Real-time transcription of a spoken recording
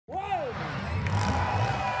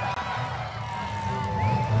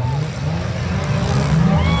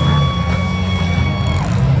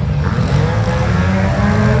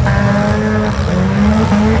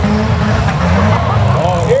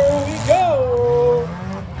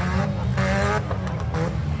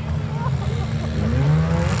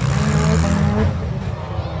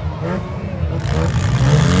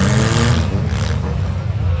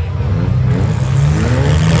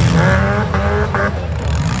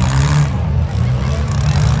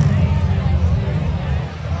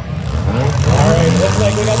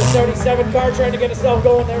car trying to get itself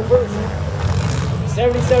going there first.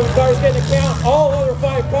 77 cars getting a count. All other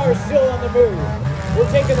 5 cars still on the move. We're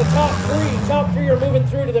taking the top 3. Top 3 are moving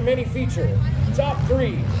through to the mini feature. Top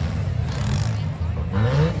 3.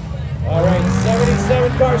 All right,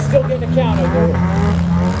 77 cars still getting a count out there.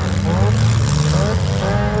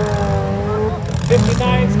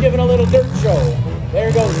 59's giving a little dirt show.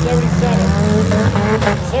 There goes 77.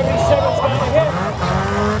 77's got a hit.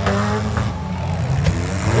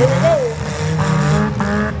 Here we go.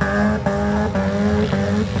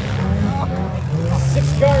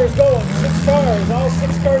 6 cars going. 6 cars. All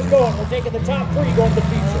 6 cars going. We're taking the top 3 going to the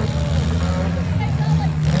feature.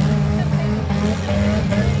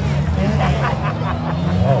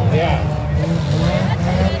 Oh, yeah.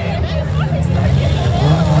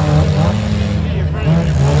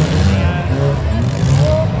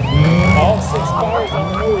 All 6 cars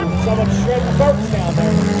on the move. Someone shredding the parts down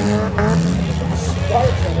there.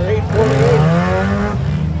 Sparks under 848.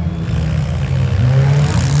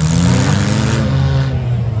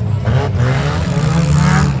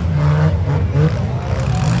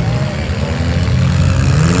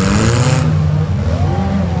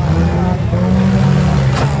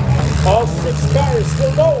 All 6 cars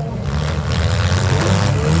still going.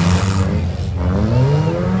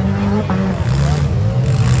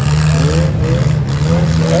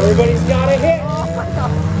 Everybody's got a hit.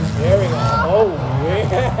 There we go. Oh,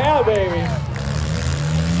 yeah, baby.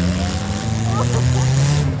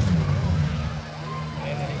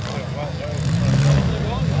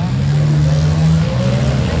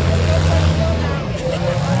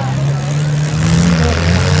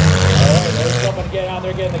 All right, there's someone getting out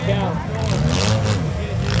there getting the count.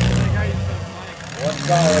 1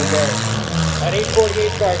 car right there. That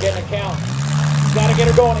 848 car getting a count. Gotta get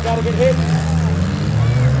her going. I gotta get hit.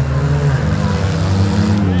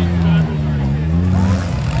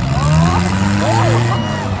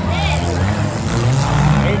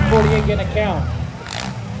 48 getting a count.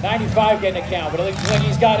 95 getting a count, but it looks like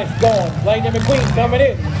he's got it going. Lightning McQueen's coming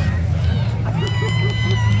in.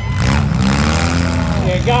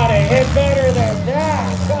 You gotta hit better than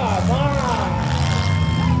that. Come on.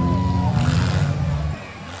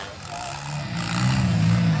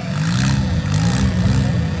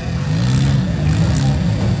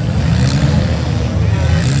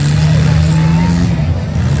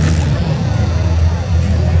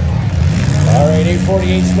 All right,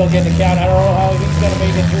 848 still getting a count. I don't know how he's going to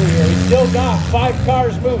make it through here. He's still got 5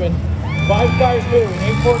 cars moving. 5 cars moving.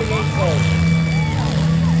 848 close.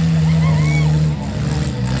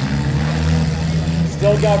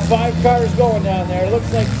 Still got 5 cars going down there. It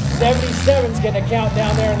looks like 77's getting a count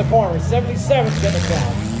down there in the corner. 77's getting a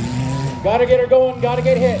count. Got to get her going. Got to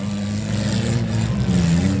get hit.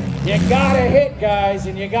 You got to hit, guys,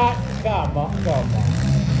 and you got... Come on, come on.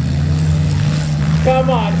 Come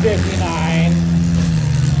on, 59.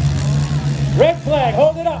 Red flag,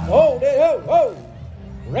 hold it up. Hold it, oh, oh.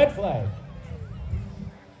 Red flag.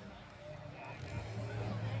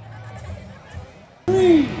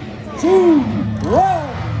 3, 2, 1.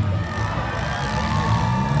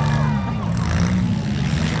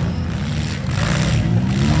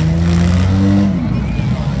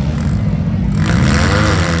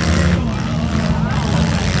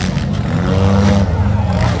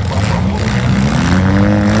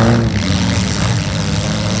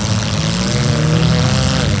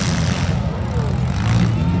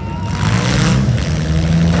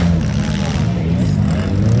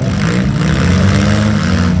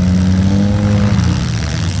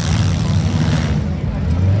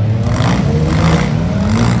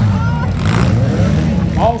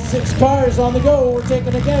 Cars on the go. We're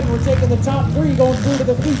taking the top 3 going through to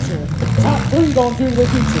the feature. Top 3 going through to the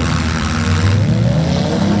feature.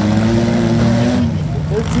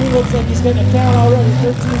 13 looks like he's getting a count already.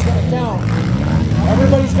 13's got a count.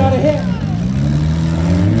 Everybody's got a hit.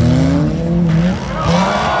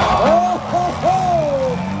 Oh, ho, ho!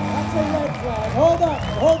 That's a red flag.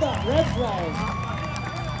 Hold up, red flag.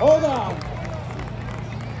 Hold on.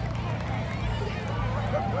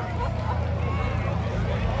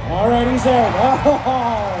 All right, he's out. Oh.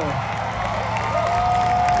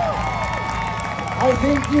 I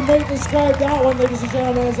think you may describe that one, ladies and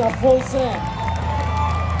gentlemen, as a full send.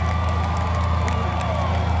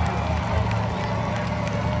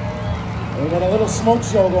 We got a little smoke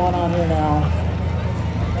show going on here now.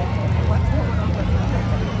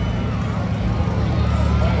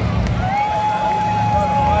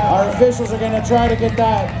 Our officials are going to try to get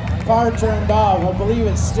that car turned off. I believe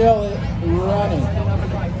it's still running.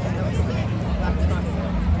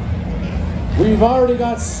 We've already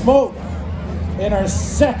got smoke in our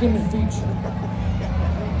second feature.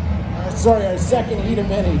 Sorry, our second heat of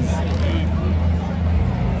minis.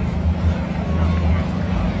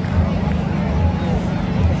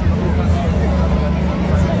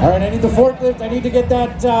 All right, I need the forklift. I need to get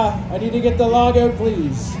that. I need to get the log out,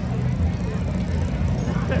 please.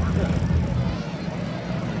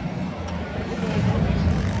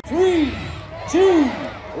 Three, two,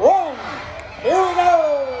 one. Here we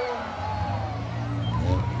go.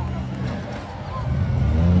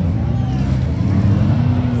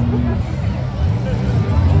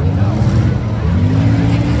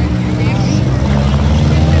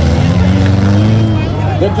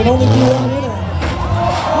 There can only be one winner.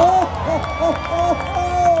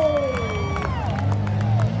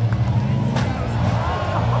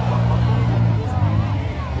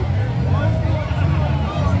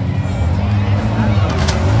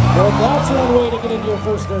 Well, that's one way to get into your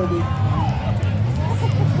first derby. We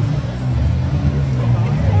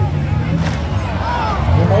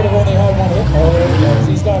might have only had one hit. Oh, there he goes.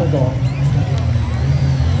 He's got it going.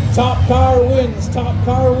 Top car wins. Top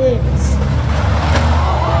car wins.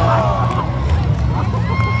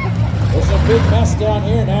 There's a big mess down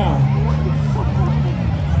here now.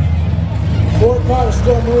 4 cars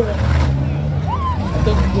still moving. I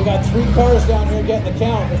think we got 3 cars down here getting the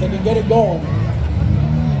count if they can get it going.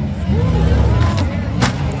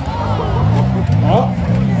 Oh,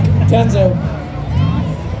 10's out.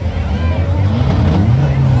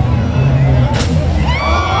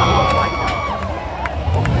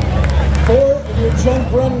 Four of your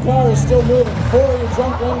junk run cars still moving. 4 of your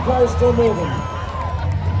junk run cars still moving.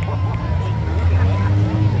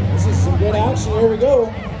 This is some good action. Here we go.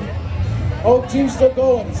 02's still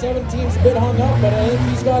going. 17's a bit hung up, but I think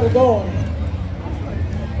he's got it going.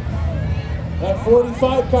 That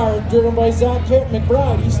 45 car driven by Zach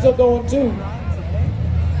McBride, he's still going too.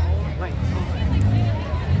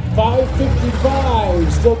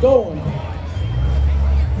 555 still going.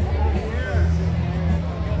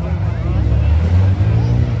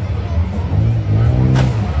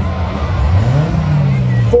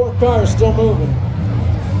 Four cars still moving.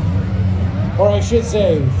 Or I should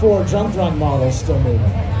say, 4 junk run models still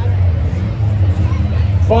moving.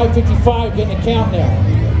 555 getting a count now.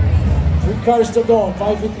 3 cars still going.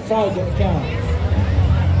 555 getting a count.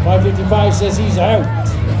 555 says he's out.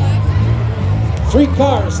 3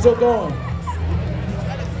 cars still going.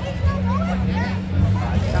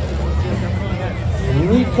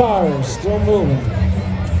 3 cars still moving.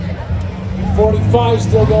 45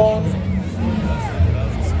 still going.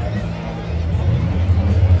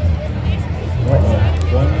 Uh-oh.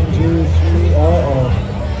 1, 2, 3. Uh-oh.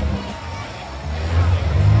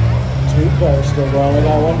 2 cars still going. We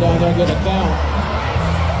got one down there getting a count.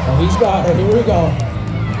 Oh, he's got her. Here we go.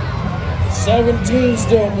 17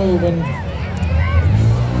 still moving.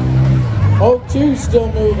 02 still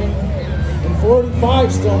moving. And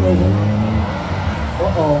 45 still moving.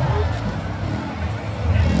 Uh-oh.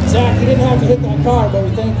 Zach, you didn't have to hit that car, but we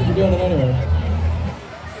thank you for doing it anyway.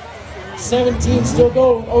 17 still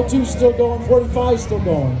going. 02 still going. 45 still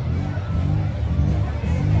going.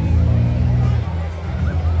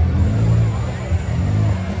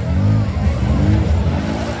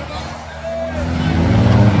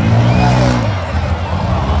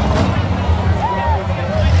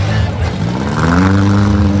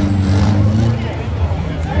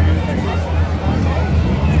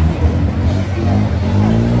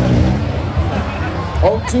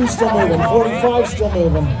 Two still moving, 45 still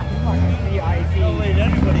moving.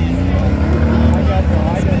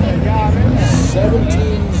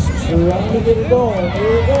 17's trying to get it going.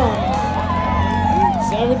 Here we go.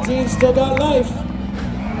 17 still got life.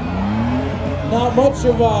 Not much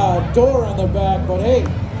of a door on the back, but hey,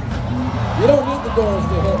 you don't need the doors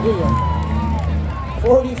to hit, do you?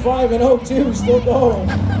 45 and 02 still going.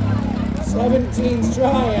 17's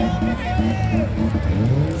trying.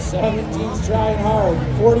 17's trying hard.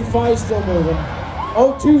 45 still moving.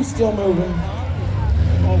 02 still moving.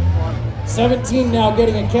 17 now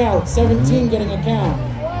getting a count. 17 getting a count.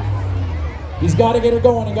 He's got to get her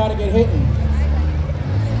going and got to get hitting.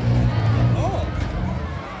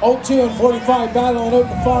 02 and 45 battling out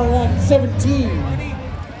the far end. 17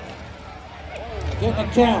 getting a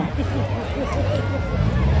count.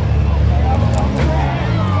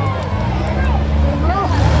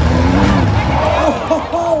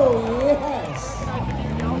 Oh, yes.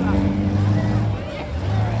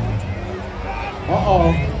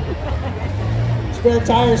 Uh-oh. Spare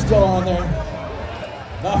tire still on there.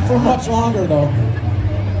 Not for much longer, though.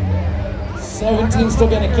 17 still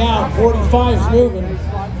getting a count. 45's moving.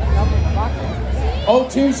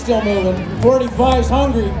 02's still moving. 45's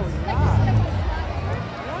hungry.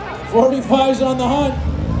 45's on the hunt.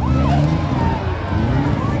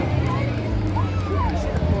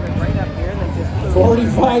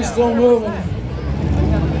 45 still moving.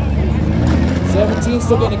 17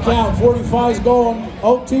 still getting a count. 45's going.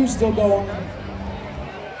 02 still going.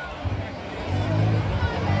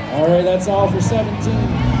 All right, that's all for 17.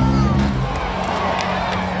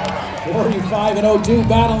 45 and 02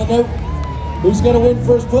 battling it out. Who's going to win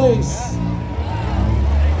first place?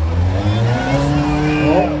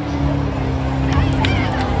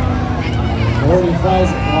 45,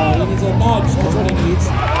 he needs a nudge, that's what he needs.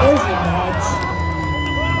 There's the nudge.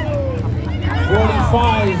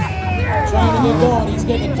 45, trying to get going, he's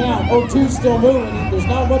getting a count. 02 still moving, there's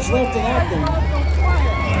not much left of that thing.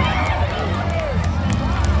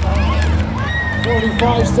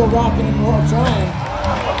 45 still rocking and trying.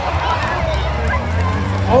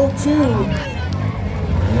 02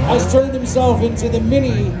 has turned himself into the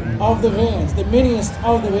mini of the vans, the miniest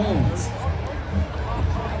of the vans.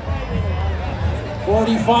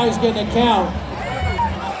 45's getting a count.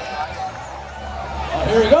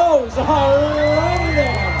 Here he goes. All righty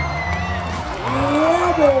then.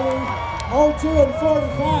 Yeah, baby. 02 and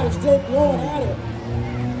 45 still going at it.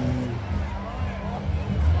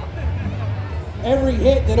 Every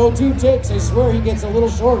hit that 02 takes, I swear he gets a little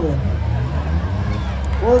shorter.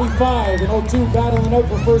 45 and 02 battling out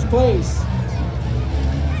for first place.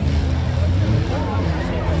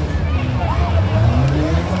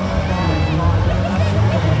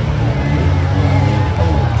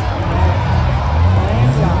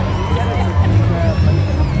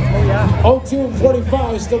 Oh, 02 and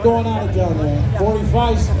 45 is still going at it down there.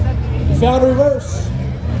 45's found reverse.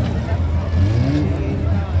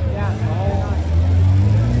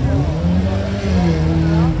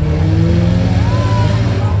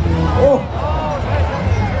 Oh.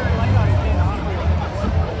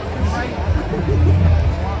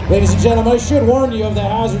 Ladies and gentlemen, I should warn you of the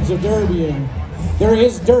hazards of derbying. There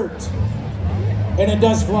is dirt, and it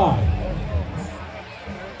does fly.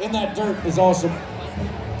 In that dirt is also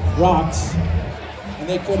rocks, and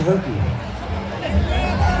they could hurt you.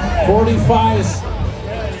 45's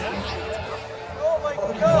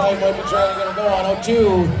 45 might be trying to get him going.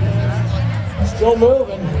 02 still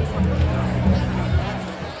moving.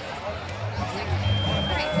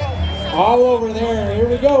 All over there. Here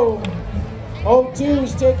we go.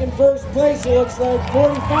 02's taking first place. It looks like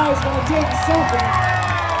 45's going to take second.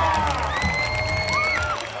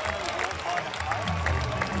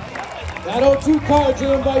 That 02 car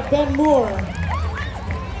driven by Ben Moore.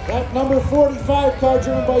 That number 45 car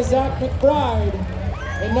driven by Zach McBride.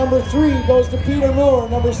 And number 3 goes to Peter Moore,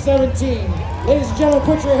 number 17. Ladies and gentlemen,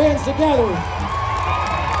 put your hands together